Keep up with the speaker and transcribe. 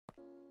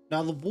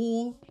Now, the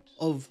War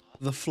of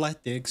the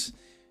Flatdecks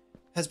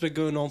has been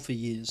going on for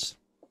years.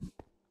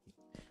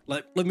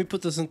 Like, let me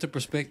put this into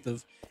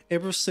perspective.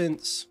 Ever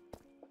since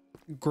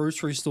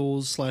grocery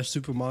stores /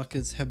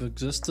 supermarkets have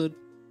existed,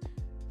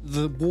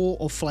 the War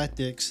of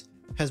Flatdecks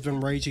has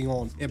been raging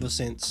on ever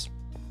since.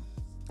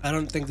 I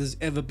don't think there's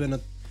ever been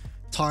a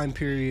time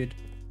period,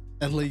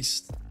 at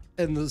least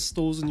in the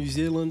stores in New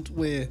Zealand,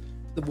 where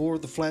the War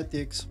of the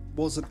Flatdecks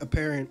wasn't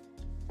apparent.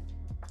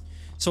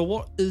 So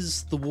what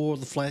is the War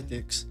of the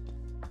Flatdecks?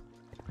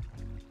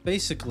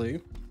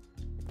 Basically,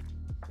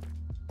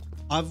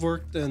 I've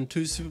worked in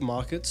 2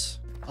 supermarkets.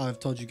 I've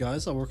told you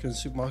guys I work in a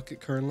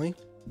supermarket currently,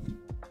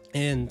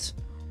 and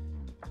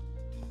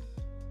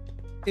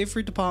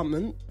every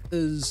department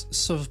is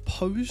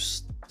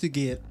supposed to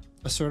get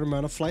a certain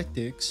amount of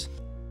Flatdecks,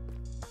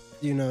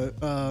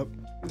 a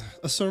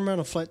certain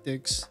amount of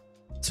Flatdecks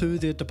to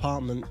their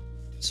department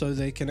so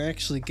they can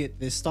actually get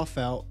their stuff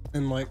out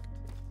in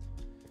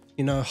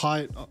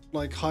high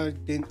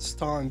dense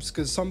times.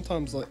 Because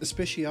sometimes, like,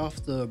 especially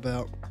after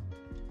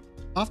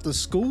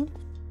school,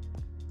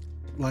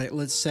 like,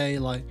 let's say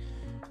like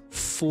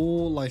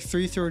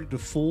 3:30 to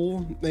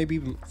 4, maybe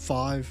even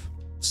 5,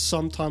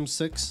 sometimes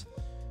 6.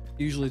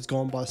 Usually it's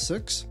gone by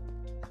 6.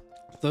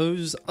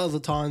 Those are the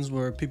times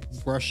where people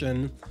rush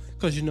in,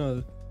 because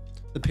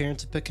the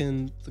parents are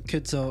picking the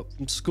kids up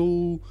from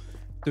school,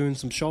 doing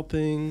some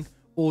shopping,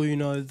 or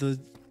the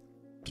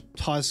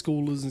high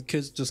schoolers and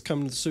kids just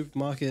coming to the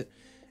supermarket.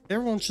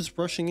 Everyone's just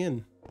rushing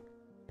in,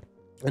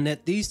 and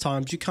at these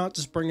times you can't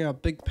just bring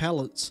out big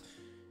pallets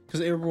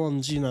because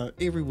everyone's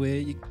everywhere.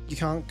 You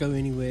can't go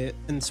anywhere,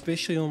 and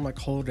especially on like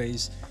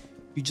holidays,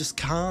 you just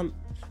can't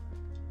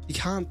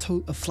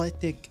tote a flat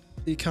deck.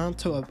 You can't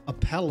tote a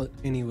pallet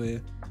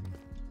anywhere.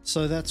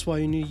 So that's why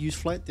you need to use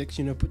Flatdecks.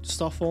 Put your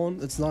stuff on.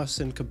 It's nice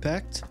and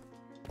compact,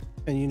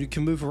 and you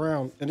can move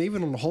around. And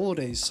even on the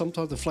holidays,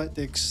 sometimes the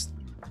Flatdecks,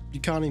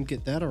 you can't even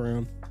get that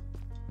around.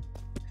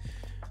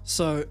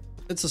 So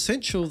it's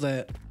essential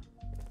that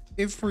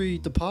every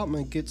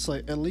department gets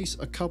like at least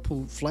a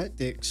couple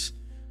Flatdecks.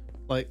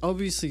 Like,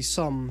 obviously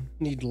some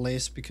need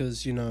less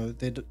because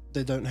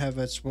they don't have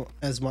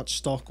as much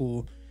stock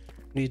or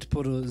need to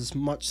put as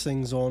much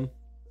things on.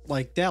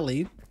 Like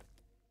Deli,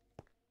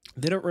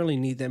 they don't really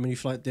need that many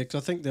Flatdecks. I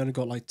think they only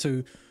got like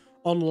 2.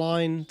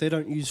 Online, they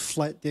don't use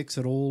Flatdecks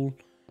at all.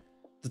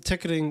 The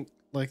ticketing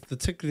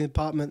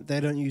department, they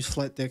don't use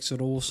Flatdecks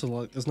at all. So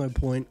like, there's no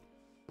point.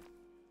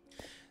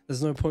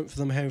 There's no point for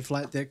them having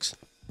Flatdecks.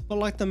 But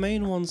like the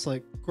main ones,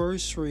 like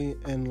grocery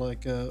and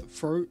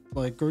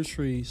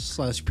grocery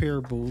 /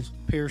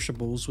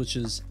 perishables, which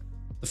is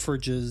the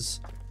fridges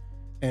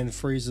and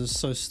freezers.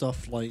 So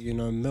stuff like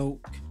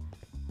milk,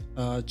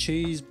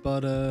 cheese,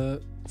 butter,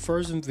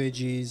 frozen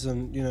veggies,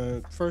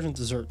 and frozen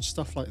desserts,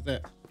 stuff like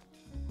that.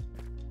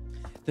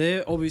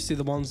 They're obviously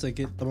the ones that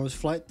get the most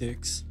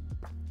Flatdecks,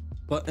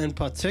 but in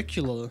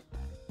particular,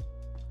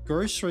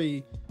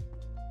 grocery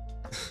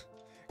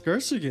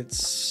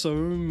gets so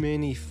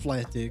many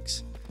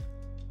Flatdecks.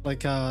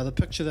 Like the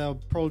picture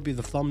that'll probably be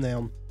the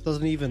thumbnail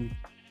doesn't even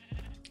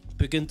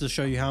begin to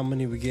show you how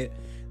many we get.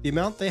 The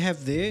amount they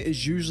have there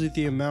is usually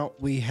the amount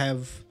we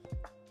have.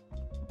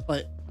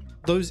 Like,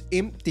 those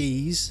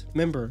empties,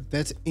 remember,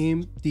 that's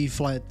empty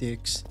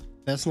Flatdecks.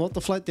 That's not the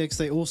Flatdecks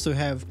they also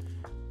have,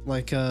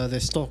 like their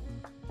stock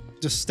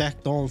just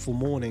stacked on for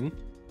morning.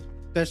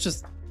 That's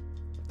just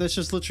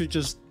literally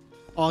just,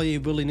 oh yeah,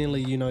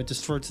 willy-nilly,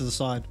 just throw it to the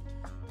side,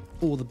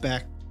 or the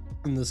back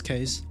in this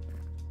case.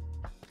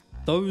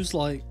 Those,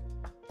 like,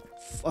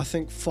 I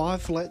think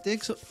 5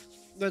 Flatdecks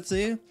that's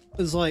there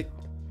is like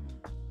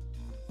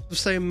the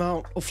same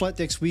amount of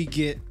Flatdecks we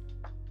get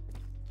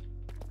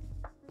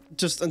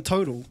just in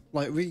total.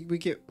 Like, we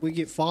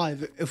get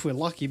 5 if we're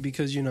lucky,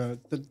 because the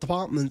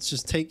departments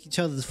just take each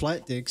other's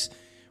Flatdecks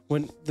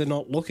when they're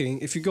not looking.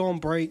 If you go on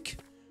break,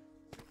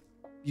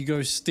 you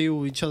go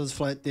steal each other's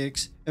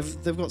Flatdecks.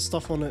 If they've got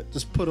stuff on it,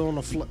 just put it on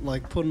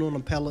a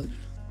pallet,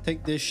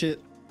 take their shit.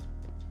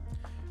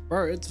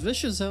 Bro, it's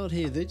vicious out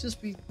here. They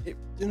just be,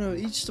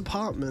 each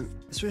department,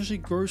 especially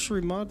grocery,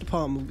 my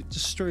department, would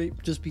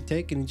just be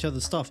taking each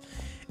other's stuff.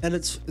 And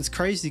it's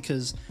crazy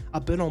because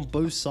I've been on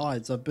both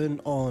sides. I've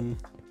been on,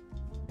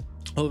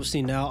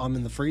 obviously now I'm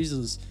in the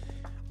freezers.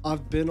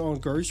 I've been on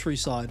grocery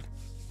side,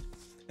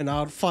 and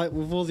I'd fight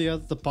with all the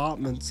other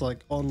departments,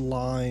 like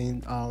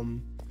online,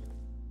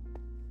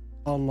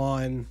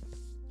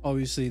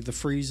 obviously the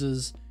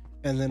freezers,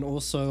 and then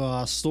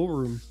also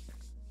storeroom,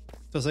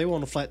 because they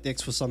want a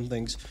Flatdecks for some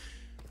things.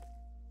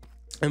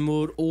 And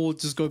we'll all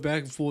just go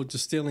back and forth,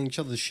 just stealing each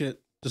other's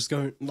shit.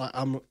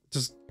 I'm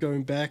just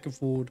going back and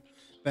forth,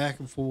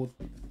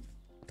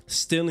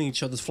 stealing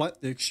each other's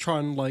Flatdecks,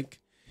 trying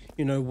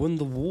to win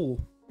the war.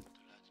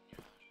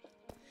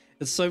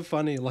 It's so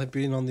funny, like,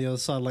 being on the other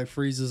side, like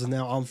freezers, and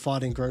now I'm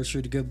fighting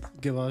grocery to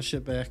give our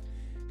shit back.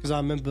 Because I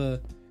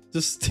remember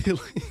just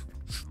stealing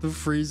the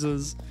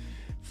freezers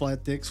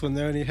Flatdecks when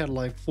they only had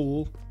like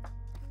 4.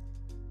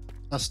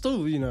 I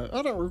still,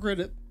 I don't regret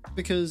it,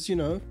 because,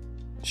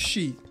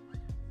 shit.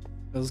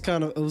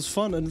 it was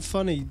fun and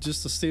funny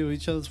just to steal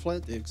each other's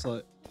flat decks.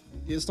 Like,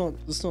 it's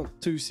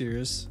not too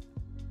serious,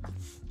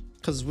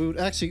 because we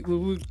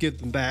would give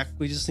them back.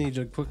 We just need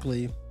to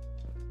quickly.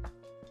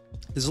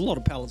 There's a lot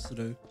of pallets to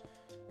do,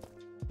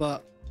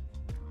 but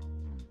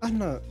I don't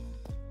know.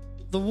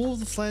 The War of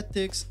the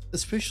Flatdecks,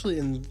 especially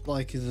in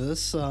like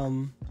this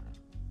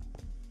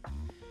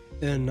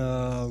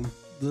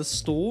this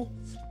store,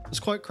 is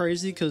quite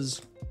crazy,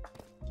 because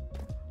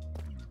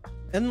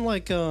in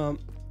like in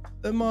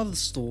my other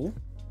store,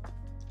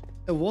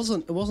 it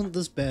wasn't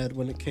this bad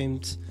when it came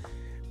to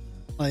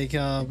like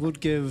would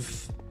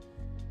give,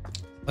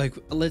 like,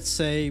 let's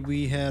say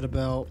we had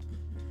about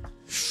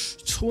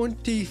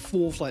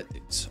 24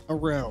 flatdecks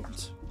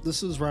around.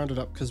 This is rounded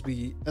up because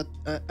we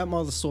at my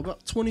other store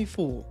about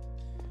 24.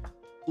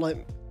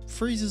 Like,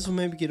 freezers will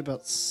maybe get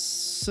about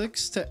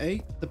 6 to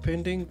 8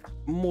 depending.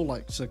 More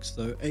like 6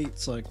 though.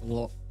 8's like a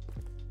lot,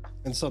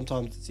 and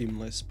sometimes it's even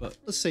less, but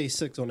let's say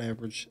 6 on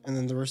average, and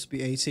then the rest will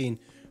be 18.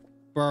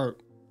 Bro,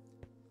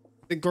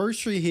 the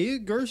grocery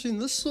in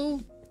this store,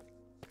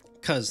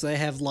 because they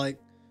have like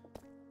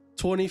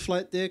 20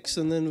 flatdecks,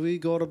 and then we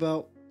got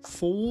about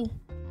 4,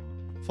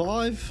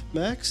 5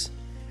 max,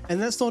 and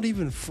that's not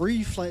even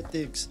free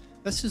flatdecks.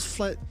 That's just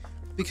flat,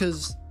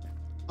 because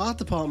our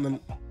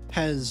department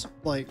has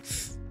like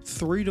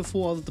 3 to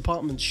 4 other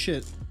departments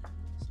shit.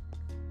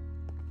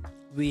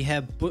 We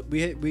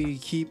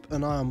keep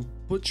an eye on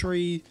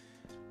butchery,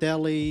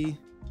 deli,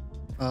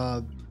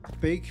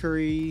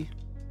 bakery,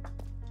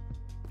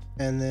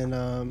 and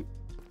then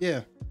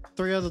yeah,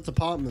 3 other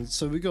departments.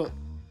 So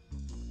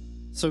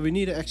we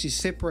need to actually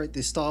separate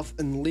this stuff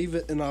and leave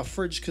it in our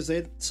fridge, because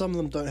some of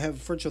them don't have a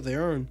fridge of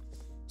their own.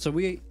 So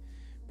we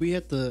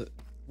had to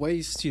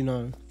waste, you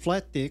know,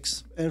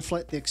 flatdecks and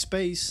flatdeck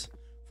space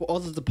for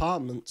other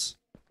departments.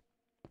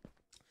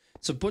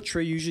 So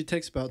butchery usually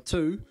takes about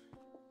 2.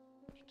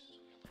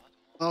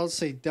 I would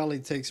say deli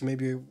takes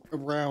maybe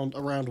around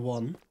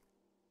 1.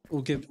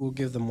 We'll give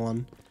them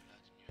 1.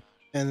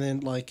 And then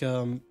like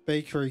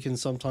bakery can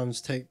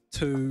sometimes take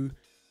 2,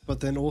 but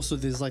then also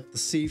there's like the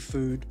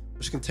seafood,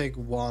 which can take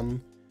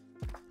 1.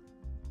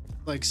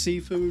 Like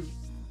seafood,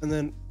 and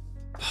then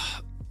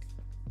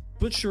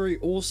butchery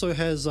also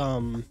has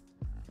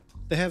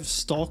they have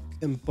stock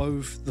in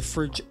both the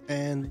fridge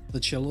and the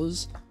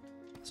chillers.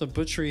 So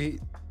butchery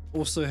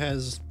also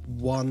has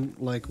one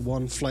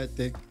flat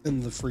deck in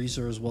the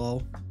freezer as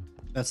well.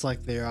 That's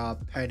like their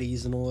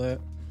patties and all that.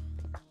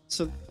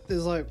 So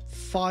there's like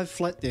 5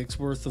 flat decks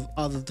worth of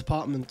other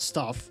department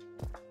stuff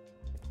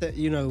that,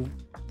 you know,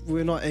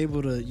 we're not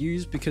able to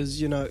use,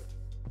 because, you know,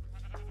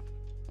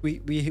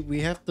 we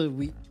have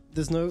to,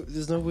 there's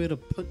nowhere to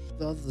put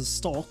the other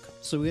stock,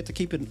 so we have to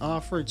keep it in our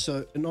fridge.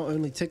 So it not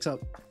only takes up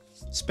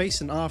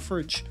space in our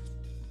fridge,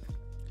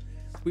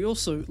 we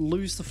also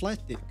lose the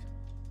flat deck.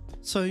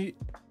 So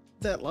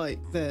there's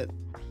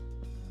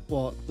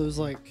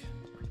like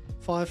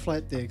 5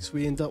 flat decks,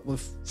 we end up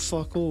with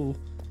fuck all.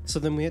 So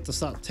then we have to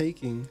start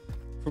taking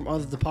from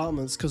other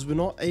departments, because we're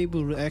not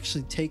able to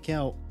actually take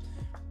out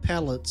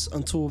pallets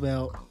until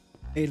about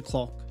 8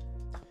 o'clock.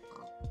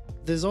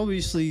 There's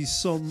obviously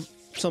some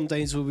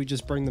days where we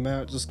just bring them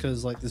out just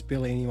because like there's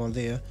barely anyone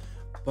there,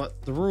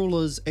 but the rule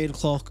is 8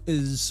 o'clock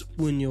is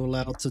when you're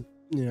allowed to,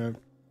 you know,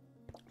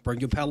 bring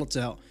your pallets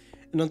out.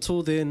 And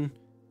until then,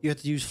 you have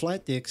to use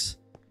flat decks,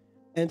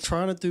 and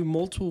trying to do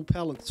multiple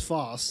pallets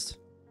fast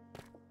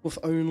with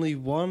only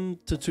 1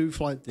 to 2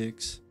 flat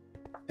decks.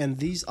 And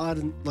these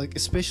items, like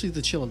especially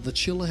the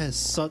chiller has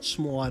such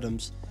small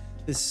items.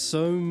 There's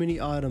so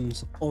many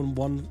items on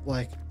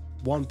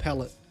one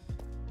pallet.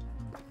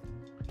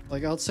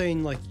 Like I'd say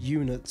in like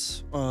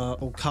units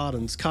or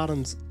cartons.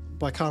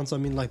 By cartons I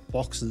mean like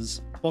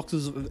boxes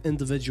of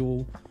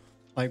individual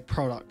like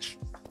products.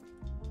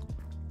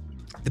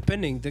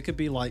 Depending, there could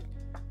be like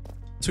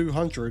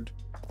 200,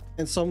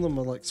 and some of them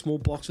are like small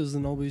boxes,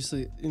 and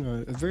obviously, you know,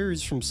 it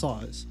varies from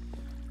size.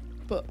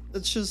 But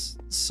it's just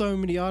so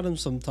many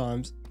items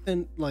sometimes,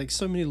 and like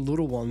so many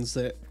little ones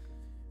that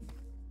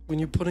when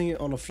you're putting it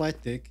on a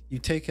flat deck, you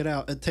take it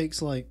out, it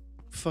takes like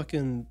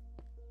fucking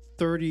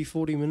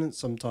 30-40 minutes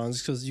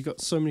sometimes, because you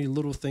got so many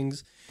little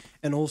things.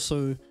 And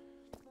also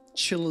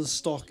chiller's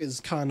stock is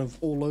kind of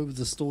all over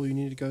the store. You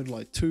need to go to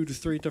like 2 to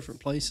 3 different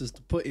places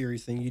to put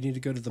everything. You need to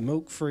go to the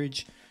milk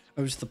fridge,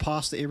 over to the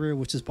pasta area,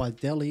 which is by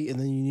deli, and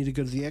then you need to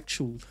go to the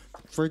actual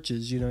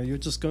fridges. You know, you're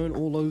just going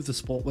all over the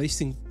spot,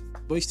 wasting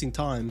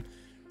time.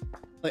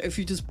 Like if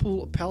you just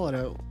pull a pallet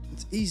out,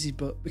 it's easy,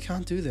 but we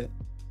can't do that.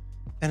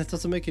 And it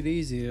doesn't make it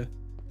easier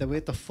that we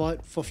have to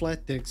fight for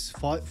flat decks,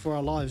 fight for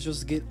our lives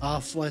just to get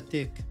our flat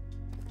deck.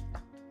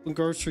 When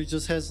grocery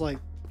just has like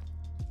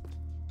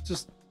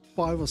just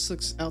 5 or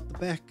 6 out the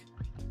back,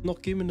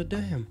 not giving a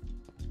damn.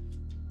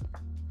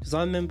 Because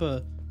I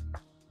remember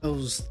it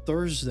was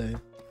Thursday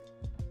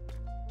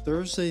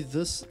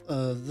this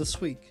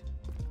week.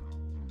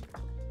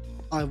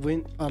 I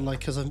went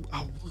because I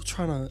was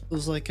trying to, it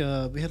was like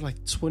we had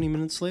like 20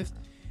 minutes left,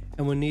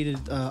 and we needed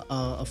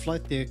a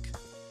flat deck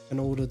in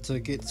order to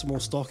get some more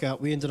stock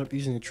out. We ended up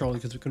using a trolley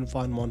because we couldn't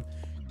find one.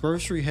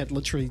 grocery had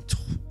literally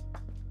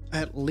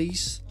at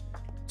least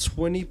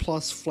 20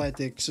 plus flat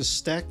decks just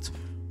stacked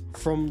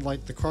from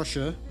like the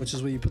crusher, which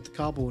is where you put the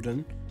cardboard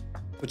in,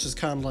 which is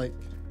kind of like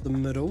the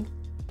middle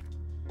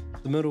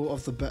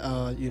of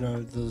the you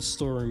know, the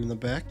storeroom in the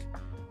back,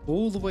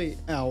 all the way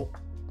out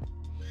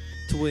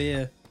to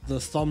where the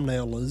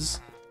thumbnail is.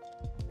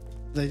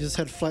 They just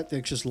had flat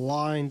decks just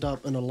lined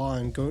up in a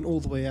line going all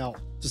the way out,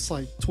 just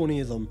like 20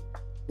 of them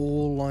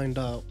all lined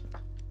up.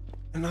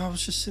 And I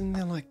was just sitting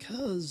there like,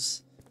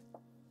 cuz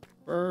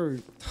bro,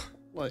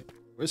 like,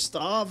 we're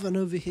starving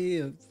over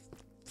here,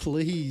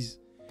 please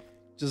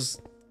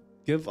just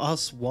give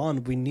us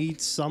one. We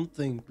need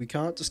something. We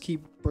can't just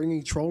keep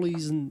bringing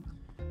trolleys, and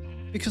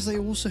because they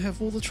also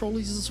have all the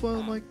trolleys as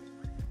well. Like,